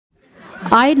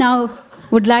I now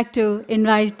would like to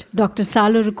invite Dr.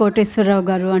 Saluru Koteswarrao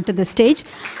Garu onto the stage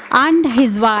and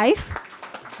his wife,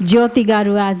 Jyoti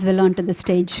Garu, as well onto the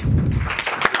stage.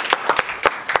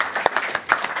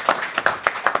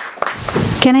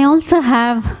 Can I also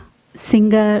have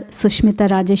singer Sushmita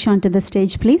Rajesh onto the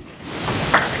stage, please?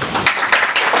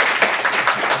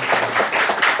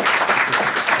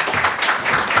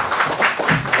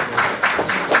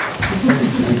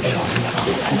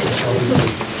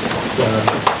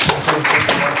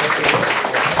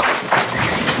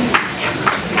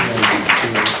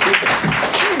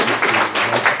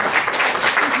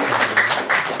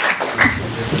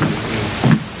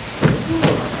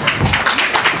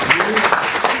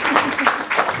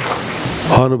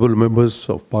 Honorable members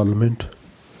of Parliament,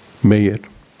 Mayor,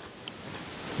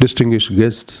 distinguished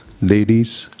guests,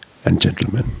 ladies and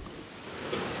gentlemen.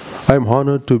 I am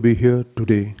honored to be here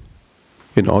today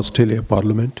in Australia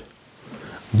Parliament.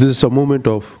 This is a moment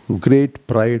of great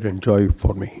pride and joy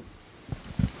for me.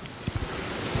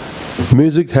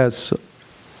 Music has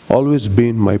always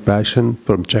been my passion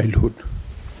from childhood.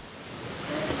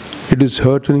 It is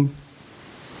heartening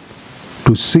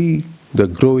to see the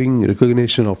growing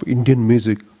recognition of Indian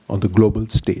music on the global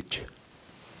stage.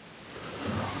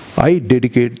 I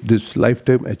dedicate this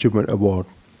Lifetime Achievement Award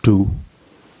to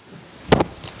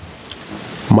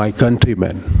my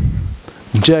countrymen.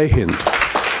 Jai Hind.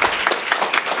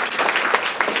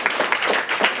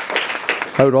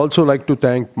 I would also like to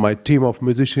thank my team of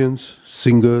musicians,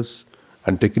 singers,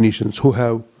 and technicians who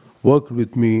have worked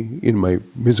with me in my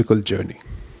musical journey.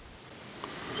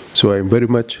 So I am very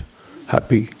much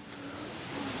happy.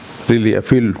 Really, I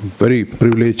feel very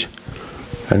privileged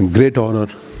and great honor.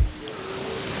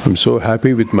 I'm so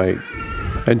happy with my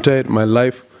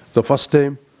life. The first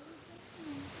time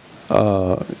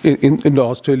in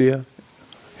Australia,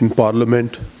 in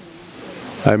Parliament,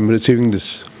 I'm receiving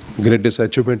this Greatest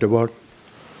Achievement Award.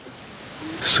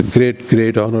 It's a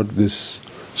great honor. This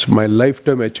is my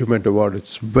Lifetime Achievement Award.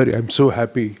 I'm so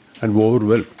happy and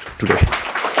overwhelmed today.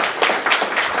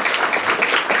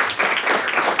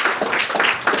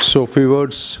 So, few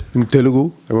words in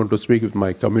Telugu. I want to speak with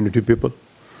my community people.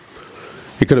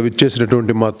 ఇక్కడ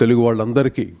విచ్చేసినటువంటి మా తెలుగు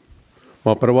వాళ్ళందరికీ,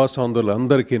 మా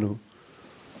ప్రవాసాంధ్రులందరికీను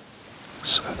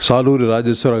సాలూరి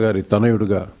రాజేశ్వరరావు గారి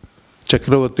తనయుడుగా,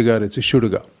 చక్రవర్తి గారి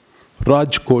శిష్యుడిగా,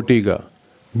 రాజ్ కోటిగా,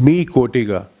 మీ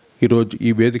కోటిగా ఈరోజు ఈ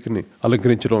వేదికని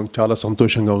అలంకరించడం చాలా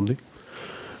సంతోషంగా ఉంది.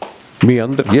 మీ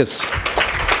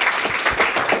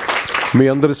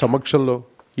అందరి సమక్షంలో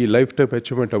ఈ లైఫ్ టైం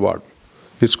అచీవ్మెంట్ అవార్డు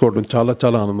తీసుకోవడం చాలా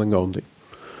ఆనందంగా ఉంది.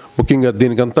 ముఖ్యంగా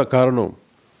దీనికంతా కారణం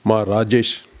మా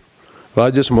రాజేష్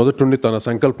మొదటి నుండి తన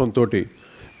సంకల్పంతో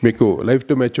మీకు లైఫ్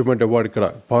టైం అచీవ్మెంట్ అవార్డు ఇక్కడ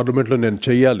పార్లమెంట్లో నేను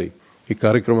చేయాలి ఈ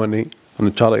కార్యక్రమాన్ని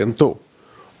అని చాలా ఎంతో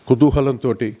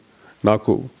కుతూహలంతో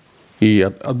నాకు ఈ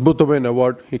అద్భుతమైన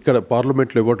అవార్డు ఇక్కడ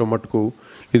పార్లమెంట్లో ఇవ్వటం మటుకు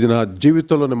ఇది నా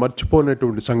జీవితంలోనే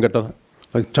మర్చిపోయినటువంటి సంఘటన.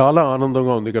 నాకు చాలా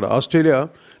ఆనందంగా ఉంది. ఇక్కడ ఆస్ట్రేలియా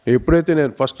ఎప్పుడైతే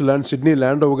నేను ఫస్ట్ సిడ్నీ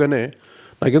ల్యాండ్ అవ్వగానే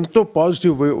నాకు ఎంతో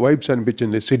పాజిటివ్ వైబ్స్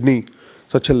అనిపించింది. Sydney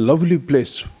such a lovely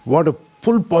place, what a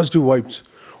full positive vibes.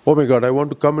 Oh my God, I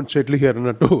want to come and settle here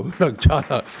అన్నట్టు నాకు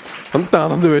చాలా అంత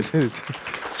ఆనందం వేసేది.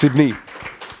 Sydney,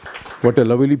 what a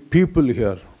lovely people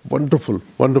here,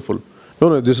 wonderful. No,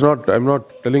 this is not, I'm not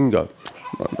telling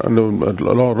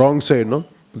wrong side, no,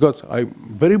 because I'm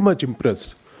very much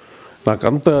impressed. నాకు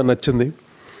అంత నచ్చింది.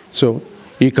 So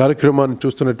ఈ కార్యక్రమాన్ని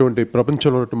చూస్తున్నటువంటి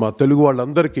ప్రపంచంలో ఉన్నటువంటి మా తెలుగు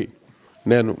వాళ్ళందరికీ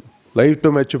నేను life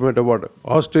time achievement award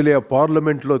Australia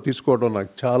పార్లమెంట్లో తీసుకోవడం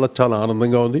నాకు చాలా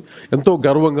ఆనందంగా ఉంది, ఎంతో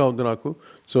గర్వంగా ఉంది నాకు.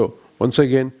 So once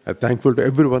again I thankful to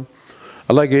everyone.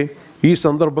 అలాగే ఈ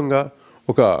సందర్భంగా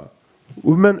ఒక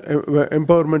ఉమెన్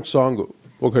ఎంపవర్మెంట్ సాంగ్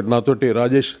ఒకటి నాతోటి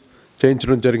రాజేష్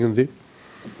చేయించడం జరిగింది.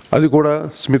 అది కూడా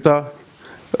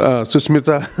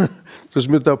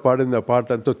సుస్మిత పాడింది ఆ పాట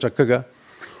ఎంతో చక్కగా.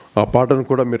 ఆ పాటను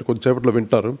కూడా మీరు కొంచెంసేపట్లో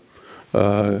వింటారు.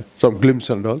 సమ్ గ్లిమ్స్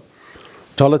అండ్ ఆల్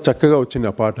చాలా చక్కగా వచ్చింది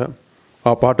ఆ పాట.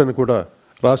 ఆ పాటను కూడా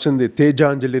రాసింది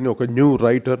తేజాంజలిని, ఒక న్యూ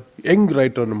రైటర్, యంగ్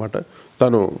రైటర్ అనమాట.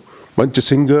 తను మంచి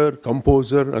సింగర్,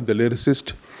 కంపోజర్ అండ్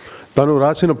లిరిసిస్ట్. తను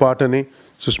రాసిన పాటని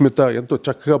సుస్మిత ఎంతో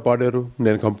చక్కగా పాడారు,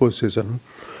 నేను కంపోజ్ చేశాను.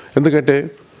 ఎందుకంటే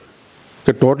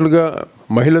ఇక్కడ టోటల్గా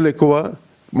మహిళలు ఎక్కువ,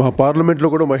 మా పార్లమెంట్లో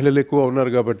కూడా మహిళలు ఎక్కువ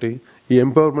ఉన్నారు కాబట్టి ఈ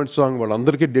ఎంపవర్మెంట్ సాంగ్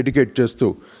వాళ్ళందరికీ డెడికేట్ చేస్తూ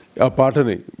ఆ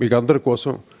పాటని మీకు అందరి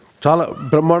కోసం చాలా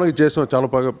బ్రహ్మాండంగా చేసాం. చాలా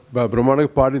బాగా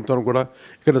బ్రహ్మాండంగా పాడిన తను కూడా.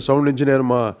 ఇక్కడ సౌండ్ ఇంజనీర్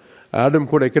మా యాడమ్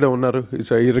కూడా ఇక్కడే ఉన్నారు,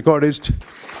 ఈ recordist.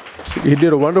 He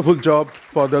did a wonderful job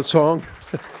for the song.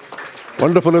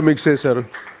 వండర్ఫుల్గా mix చేశారు.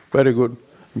 Very good.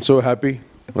 I'm so happy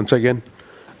once again.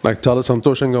 నాకు చాలా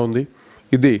సంతోషంగా ఉంది.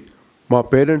 ఇది మా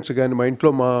పేరెంట్స్ కానీ, మా ఇంట్లో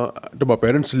మా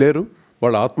పేరెంట్స్ లేరు,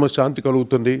 వాళ్ళ ఆత్మశాంతి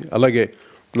కలుగుతుంది. అలాగే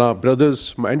నా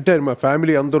బ్రదర్స్ మా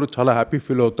ఫ్యామిలీ అందరూ చాలా హ్యాపీ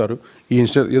ఫీల్ అవుతారు. ఈ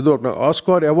ఇన్సిడెంట్ ఏదో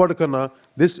ఆస్కార్ అవార్డు కన్నా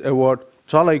దిస్ అవార్డ్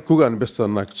చాలా ఎక్కువగా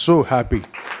అనిపిస్తుంది నాకు. So happy.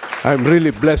 I'm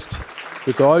really blessed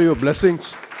with all your blessings.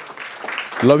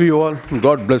 Love you all.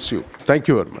 God bless you. Thank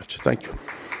you very much. Thank you.